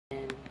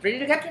Ready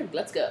to capture?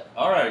 Let's go.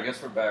 Alright, I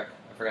guess we're back.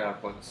 I forgot how to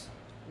play this.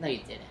 No, you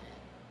didn't.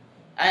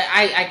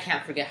 I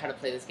can't forget how to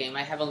play this game.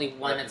 I have only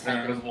one Is there an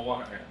attack. invisible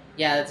one?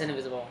 Yeah, that's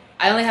invisible.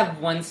 I only have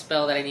one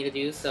spell that I need to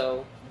do,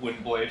 so...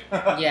 Wind blade.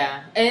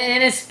 Yeah.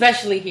 And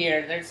especially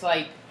here, there's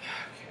like...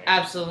 Okay.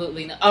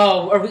 Absolutely no...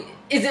 Oh, are we...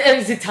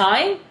 Is it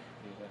time?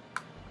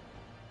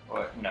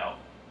 What? No.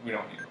 We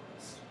don't need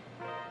this.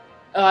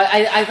 Oh,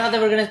 I thought they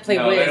were going to play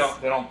no, Wiz.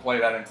 they don't play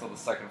that until the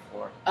second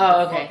floor. Oh,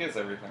 Where okay. the fuck is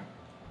everything?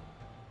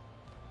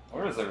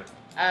 Where is everything?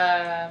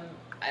 I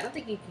don't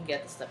think you can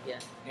get the stuff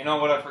yet. You know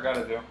what I forgot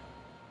to do?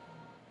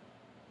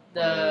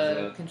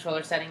 The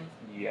controller settings,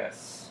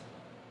 Yes.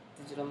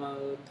 digital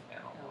mode. Yeah.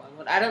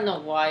 I don't know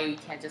why you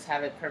can't just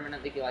have it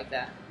permanently be like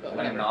that. But Can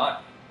I whatever.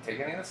 not take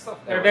any of this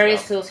stuff? There are we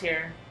various go. tools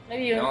here.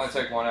 Maybe You you... only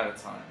take one at a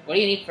time. What do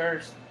you need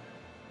first?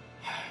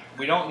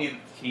 We don't need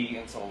the key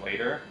until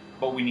later,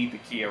 but we need the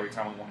key every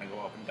time we want to go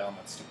up and down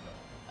that stupid.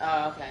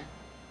 Oh, okay.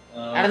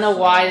 I don't know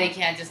why they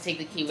can't just take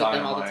the key with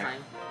them all the Dynamite.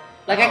 time.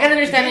 Like, I can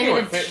understand maybe maybe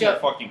would the fit in your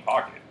shovel. fucking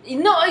pocket.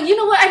 No, you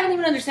know what? I don't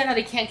even understand how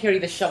they can't carry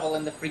the shovel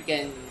and the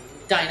freaking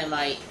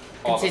dynamite.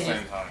 All at the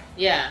Continues. same time.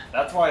 Yeah.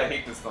 That's why I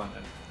hate this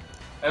dungeon.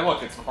 Hey,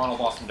 look, it's the final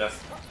boss from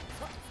Destiny.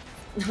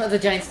 The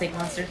giant snake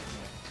monster.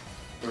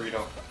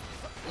 Burrito.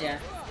 Yeah.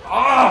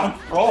 Ah!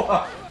 Roll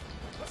up!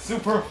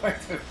 Super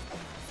effective.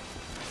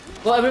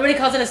 Well, everybody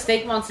calls it a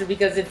steak monster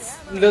because it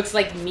looks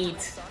like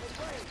meat.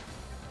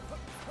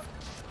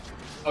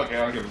 Okay,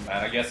 I'll give him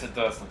that. I guess it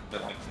does look a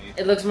bit like meat.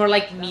 It looks more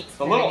like meat. The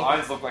than little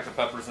anything. eyes look like the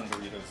peppers and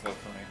Doritos, though,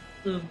 for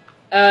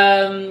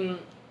me.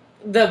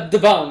 The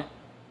bone.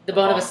 The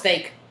bone of a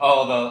steak.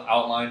 Oh, the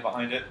outline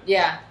behind it?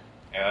 Yeah.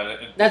 Yeah,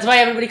 That's why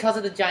everybody calls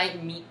it the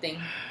giant meat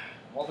thing.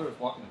 Walter is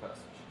blocking the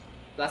passage.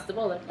 Blast the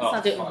bullet. That's Oh,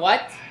 not doing... fuck.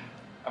 What?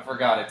 I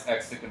forgot, it's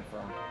X to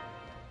confirm.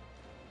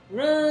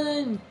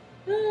 Run!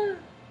 Ah.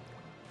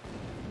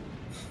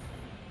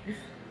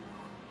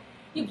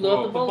 You blew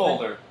up the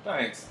boulder.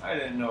 Thanks. I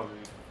didn't know.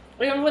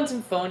 Remember when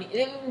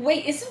Symphonia...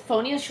 Wait, is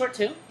Symphonia short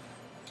too?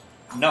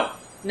 No.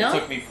 No? It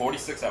took me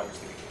 46 hours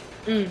to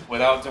get it.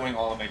 Without doing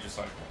all the major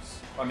side quests.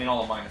 I mean,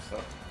 all the minor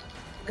stuff.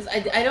 Because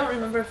I don't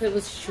remember if it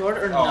was short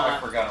or Oh, not. I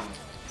forgot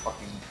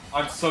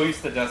I'm so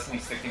used to Destiny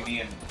sticking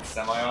me in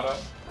semi-auto.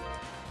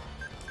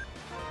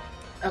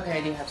 Okay,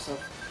 I do have silk.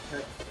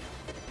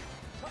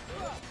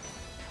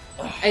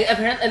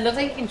 Apparently, it looks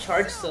like you can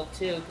charge silk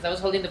too, because I was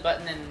holding the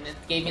button and it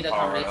gave me the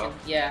Power it combination.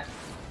 up. Yeah.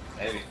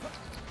 Maybe.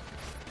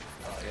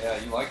 Oh yeah,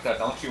 you like that,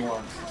 don't you,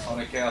 Warren?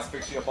 Sonic Chaos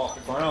picks you up off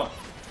the ground.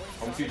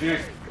 OTG.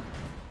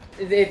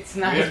 It's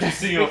not We a have to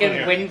see over freaking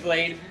here. wind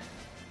blade.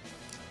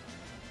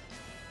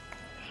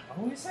 What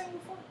were we saying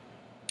before?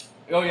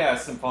 Oh yeah,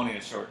 Symphonia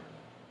is short.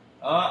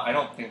 I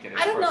don't think it is,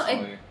 I don't know,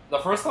 personally. The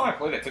first time I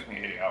played it took me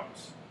 80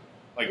 hours.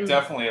 Like,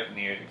 definitely up in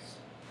the 80s.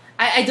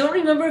 I don't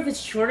remember if it's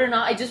short or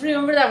not. I just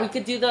remember that we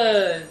could do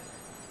the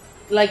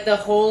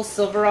whole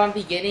Silveron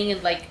beginning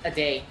in like a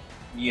day.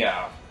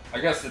 Yeah. I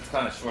guess it's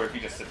kind of short if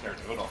you just sit there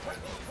and do it all day.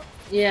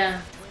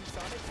 Yeah.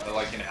 But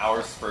like in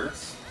hour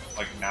spurts,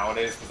 like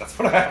nowadays, because that's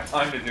what I have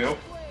time to do.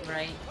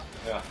 Right.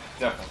 Yeah,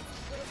 definitely.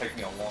 It'll take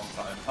me a long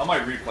time. I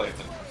might replay it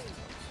to the rest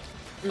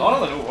of Dawn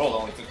of the New World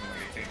only took me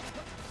like 18.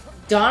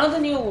 Dawn of the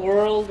New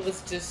World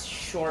was just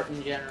short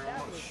in general.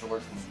 It was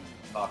short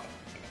and nothing.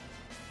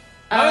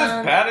 Not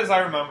as bad as I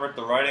remembered.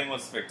 The writing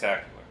was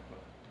spectacular.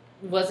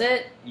 But Was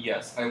it?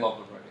 yes, I love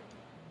the writing.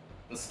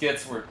 The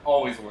skits were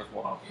always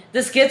worthwhile.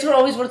 The skits were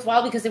always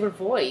worthwhile because they were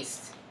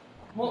voiced.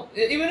 Well,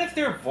 even if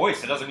they're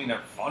voiced, it doesn't mean they're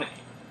funny.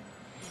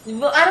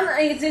 Well, I don't know.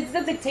 It's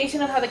the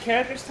dictation of how the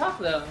characters talk,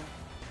 though.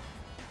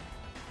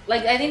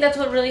 Like, I think that's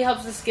what really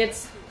helps the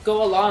skits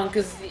go along,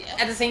 because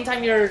at the same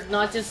time, you're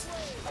not just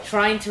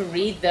trying to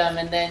read them,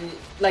 and then,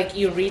 like,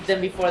 you read them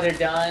before they're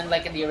done,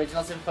 like in the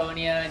original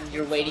Symphonia, and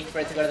you're waiting for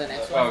it to go to the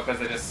next Oh, one. because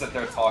they just sit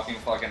there talking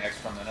for like an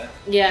extra minute.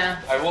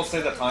 Yeah. I will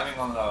say the timing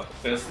on the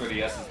Fizz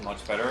 3DS is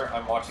much better.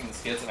 I'm watching the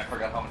skits and I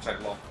forgot how much I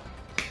love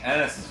them.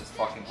 And this is just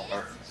fucking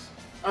hilarious.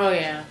 Oh,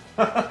 yeah.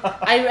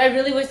 I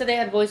really wish that they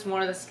had voiced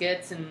more of the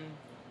skits, and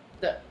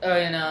the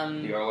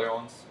earlier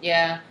ones?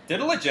 yeah. Did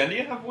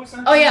Legendia have voice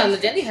acting? Oh, yeah,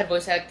 Legendia had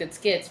voice acted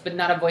skits, but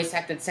not a voice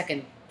acted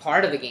second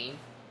part of the game.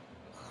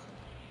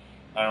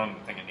 I don't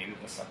even think it needed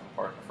the second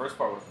part. The first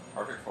part was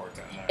perfect for it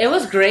to end. It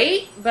was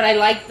great, but I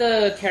liked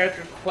the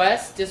character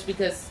quest just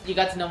because you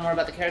got to know more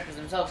about the characters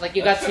themselves. Like,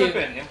 you that got should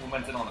have to... been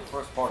implemented on the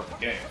first part of the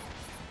game.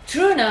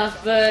 True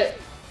enough, but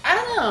I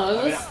don't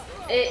know. It was...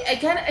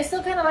 I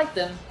still kind of liked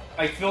them.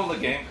 I feel the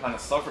game kind of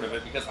suffered a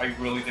bit because I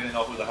really didn't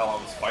know who the hell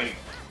I was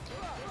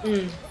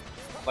fighting.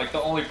 Like,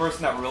 the only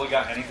person that really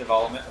got any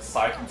development,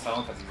 aside from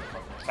Senna, because he's a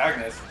fucking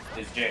protagonist,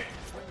 is Jay.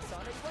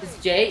 Is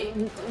Jay...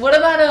 What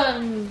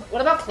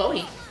about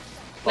Chloe?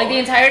 Like, the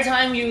entire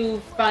time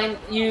you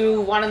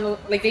want to...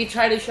 Like, they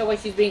try to show why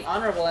she's being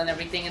honorable and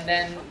everything, and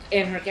then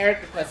in her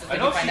character quest, I you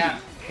know find she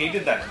out.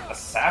 hated that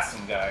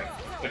assassin guy,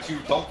 but you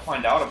don't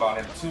find out about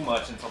him too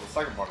much until the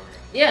second part of the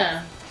game.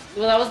 Yeah.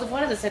 Well, that was the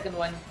point of the second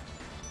one.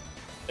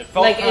 It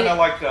felt Like, kind of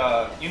like,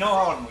 you know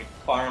how in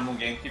Fire Emblem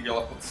GameCube you're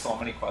left with so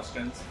many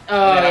questions?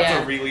 Oh, and they have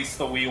yeah. to release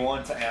the Wii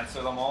one to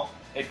answer them all?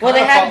 It Well, kind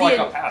they of had felt the-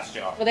 like a past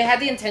job. Well, they had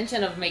the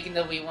intention of making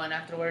the Wii one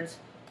afterwards.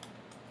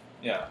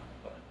 Yeah.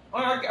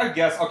 But, I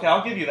guess, okay,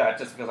 I'll give you that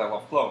just because I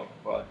love Chloe,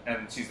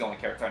 and she's the only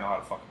character I know how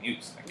to fucking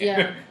use.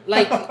 Yeah,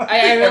 like,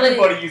 I really...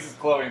 Everybody uses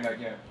Chloe in that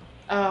game.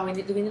 Oh,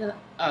 do we need to...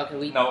 Oh,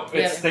 okay, No,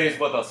 it stays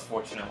with us,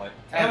 fortunately.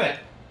 Damn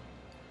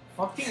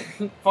Okay.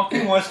 it.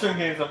 Fucking Western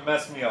games have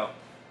messed me up.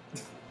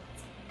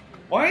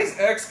 Why is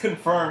X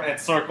confirm and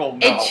circle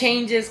no? It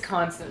changes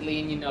constantly,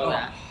 and you know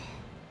that.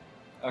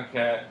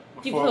 Okay.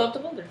 You pull up the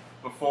folder.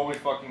 Before we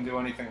fucking do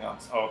anything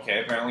else.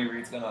 Okay, apparently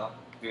Reed's gonna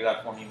do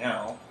that for me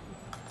now.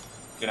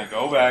 Gonna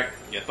go back,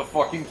 get the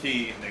fucking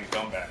key, and then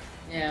come back.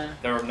 Yeah.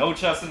 There are no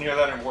chests in here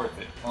that are worth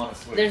it,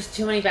 honestly. There's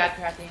too many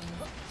backtracking.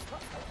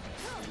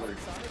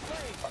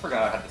 I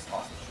forgot I had this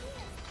awesome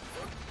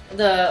shit.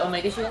 The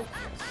Omega Shield?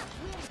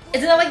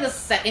 Isn't that like the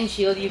second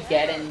shield you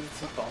get in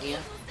Symphonia?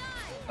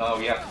 Oh,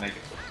 you have to make it.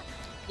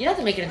 You don't have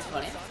to make it in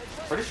Symphonia.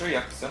 Pretty sure you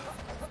have to send.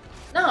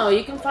 No,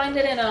 you can find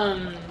it in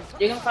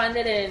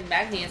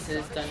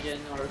Magnius's dungeon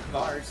or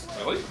Kavar's.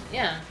 Really?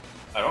 Yeah.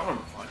 I don't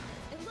remember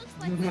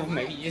finding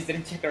Maybe you just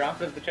didn't check around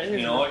for the treasure. it.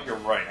 You know what? You're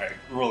right. I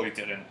really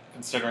didn't.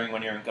 Considering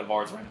when you're in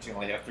Kavar's ranch, you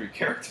only have 3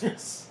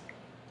 characters.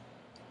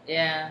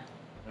 Yeah.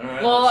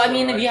 Alright, Well, I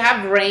mean, right. if you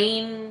have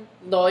Rain,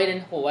 Lloyd,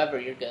 and whoever,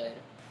 you're good.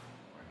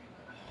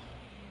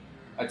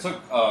 I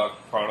took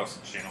Kratos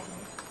and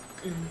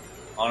Shino.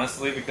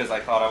 Honestly, because I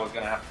thought I was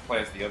going to have to play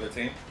as the other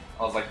team.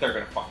 I was like, they're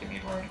going to fucking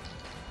need Rain.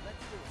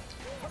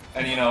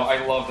 And you know,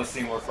 I love the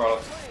scene where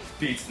Kratos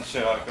beats the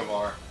shit out of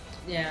Kavar.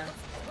 Yeah.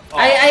 Oh.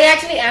 I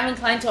actually am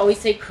inclined to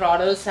always take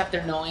Kratos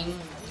after knowing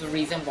the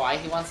reason why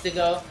he wants to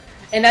go.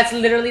 And that's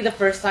literally the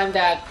first time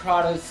that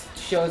Kratos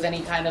shows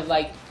any kind of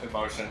like...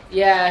 Emotion.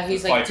 Yeah,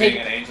 he's Despite like, take...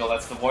 being an angel,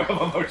 that's the void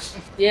of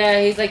emotion. Yeah,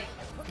 he's like,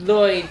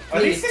 Lloyd, Are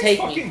these please things take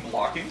fucking me.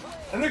 blocking?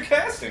 And they're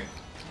casting.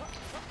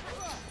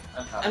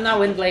 I'm not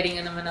windblading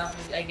in them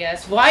enough, I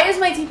guess. Why is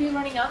my TP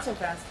running out so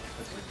fast?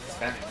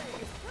 Expanding.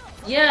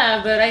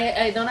 Yeah, but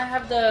I don't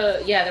have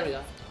the... Yeah, there we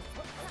go.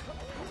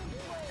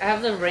 I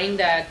have the ring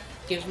that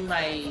gives me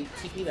my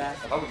TP back.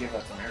 I thought we gave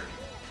that to Mary.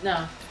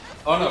 No.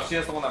 Oh no, she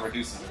has the one that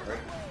reduces it, right?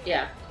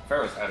 Yeah.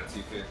 Pharaoh's added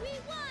TP.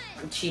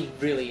 She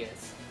really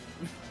is.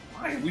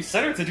 Why? We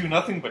set her to do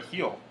nothing but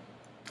heal.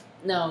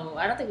 No,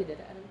 I don't think we did.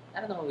 I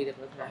don't know what we did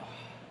with her.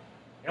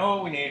 You know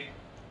what we need?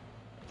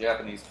 A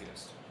Japanese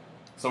PS.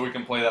 So we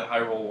can play that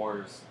Hyrule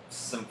Warriors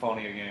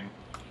Symphonia game.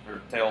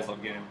 Or Tales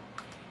of game.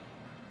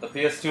 The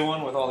PS2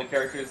 one with all the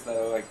characters that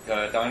are like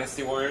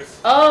Dynasty Warriors.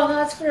 Oh, no,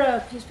 that's for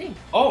a PSP.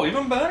 Oh,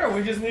 even better!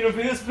 We just need a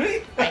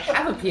PSP! I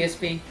have a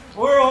PSP.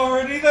 We're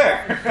already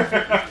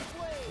there!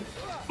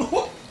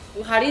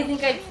 How do you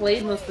think I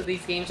played most of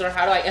these games, or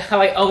how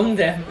I own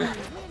them?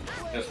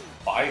 Just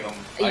buy them.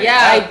 Yeah,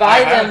 I buy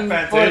them I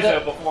had for Fantasia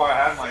the- before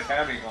I had my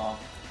Famicom.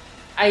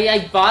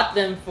 I bought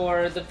them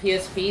for the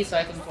PSP so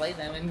I can play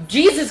them. And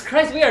Jesus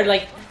Christ, we are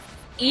like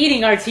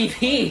eating our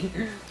TP.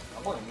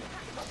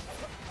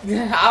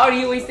 How are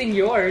you wasting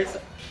yours?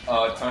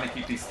 Trying to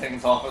keep these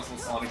things off us with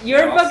Sonic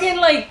You're Chaos. fucking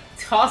like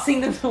tossing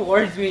them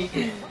towards me,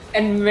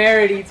 and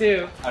Merity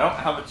too. I don't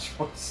have a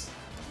choice.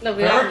 Look,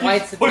 we got Mary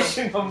whites keeps to take.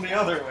 pushing them the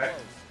other way.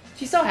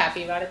 She's so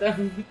happy about it though.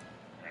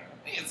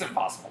 It's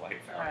impossible, I hate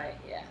Farrah. Alright,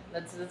 yeah.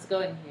 Let's go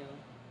and heal.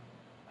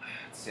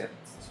 Let's see,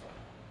 it's this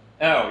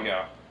way. Oh,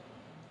 yeah.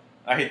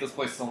 I hate this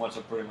place so much,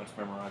 I pretty much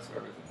memorized where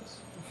everything is.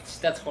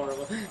 That's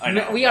horrible. I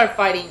know. We are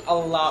fighting a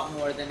lot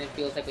more than it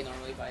feels like we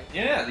normally fight.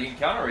 Yeah, the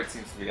encounter rate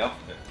seems to be up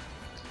a bit.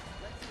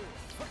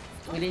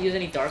 We didn't use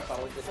any dark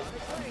powers this time.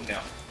 No.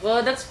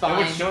 Well, that's It fine.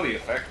 would show the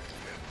effect.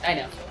 I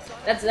know.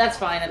 That's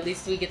fine. At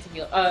least we get to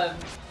heal.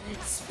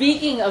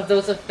 Speaking of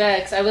those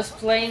effects, I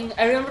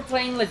remember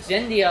playing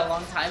Legendia a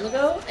long time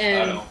ago,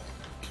 and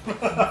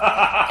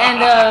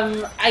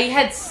I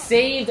had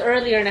saved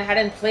earlier and I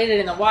hadn't played it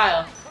in a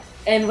while.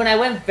 And when I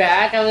went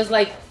back, I was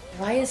like,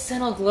 why is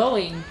Senno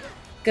glowing?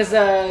 Because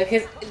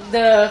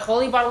the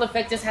Holy Bottle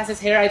effect just has his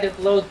hair either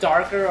glow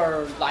darker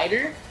or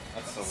lighter.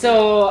 That's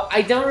So weird.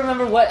 I don't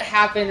remember what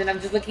happened, and I'm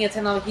just looking at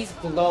Senno, he's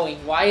glowing.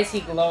 Why is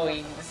he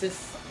glowing? This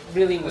is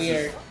really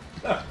weird.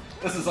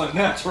 This is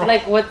unnatural.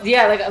 Like what?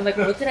 Yeah, like I'm like,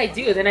 what did I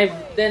do?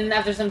 Then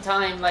after some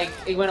time, like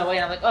it went away,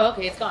 and I'm like, oh,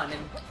 okay, it's gone.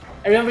 And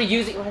I remember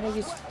using. Why did I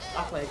use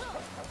Off-Ledge?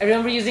 I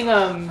remember using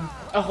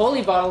a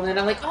holy bottle, and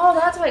I'm like, oh,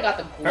 that's why I got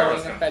the glowing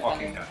Farrah's gonna effect on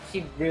fucking her. die.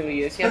 She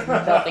really is. She has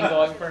nothing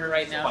going for her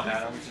right now.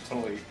 Banana, we should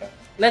totally eat that.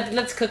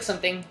 Let's cook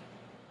something.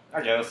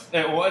 I guess.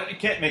 It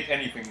can't make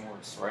anything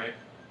worse, right?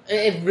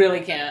 It really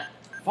can't.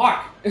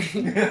 Fuck!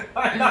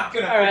 I'm not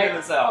gonna All right. figure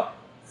this out.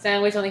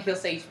 Sandwich only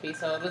heals HP,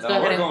 so let's go No,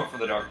 ahead we're and going for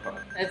the dark part.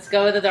 let's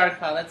go with the dark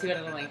pile. Let's see what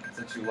it'll make.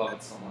 Since you love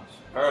it so much.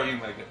 Farrah, you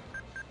make it.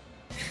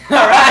 All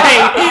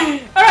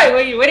right, all right.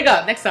 Way to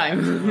go. Next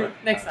time.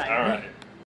 Next time. Alright.